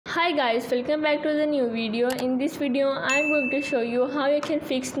Hi guys, welcome back to the new video. In this video I am going to show you how you can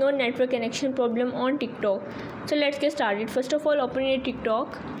fix no network connection problem on TikTok. So let's get started. First of all, open your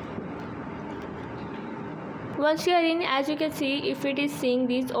TikTok. Once you are in, as you can see, if it is seeing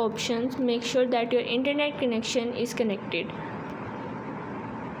these options, make sure that your internet connection is connected.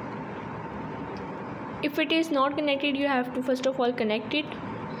 If it is not connected, you have to first of all connect it.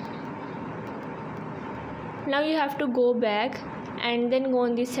 Now you have to go back and then go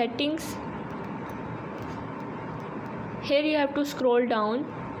on the settings. Here you have to scroll down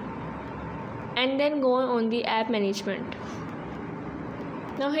and then go on the app management.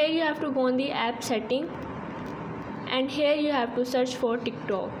 Now here you have to go on the app setting and here you have to search for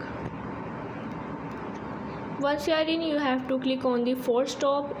TikTok. Once you are in, you have to click on the force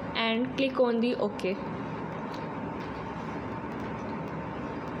stop and click on the OK.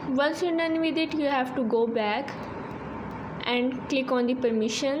 Once you're done with it, you have to go back and click on the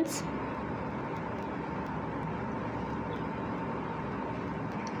permissions,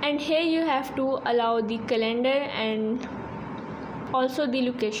 and here you have to allow the calendar and also the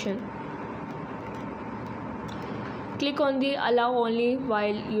location. Click on the allow only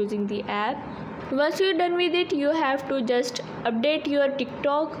while using the app. Once you're done with it, you have to just update your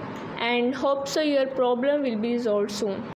TikTok and hope so your problem will be resolved soon.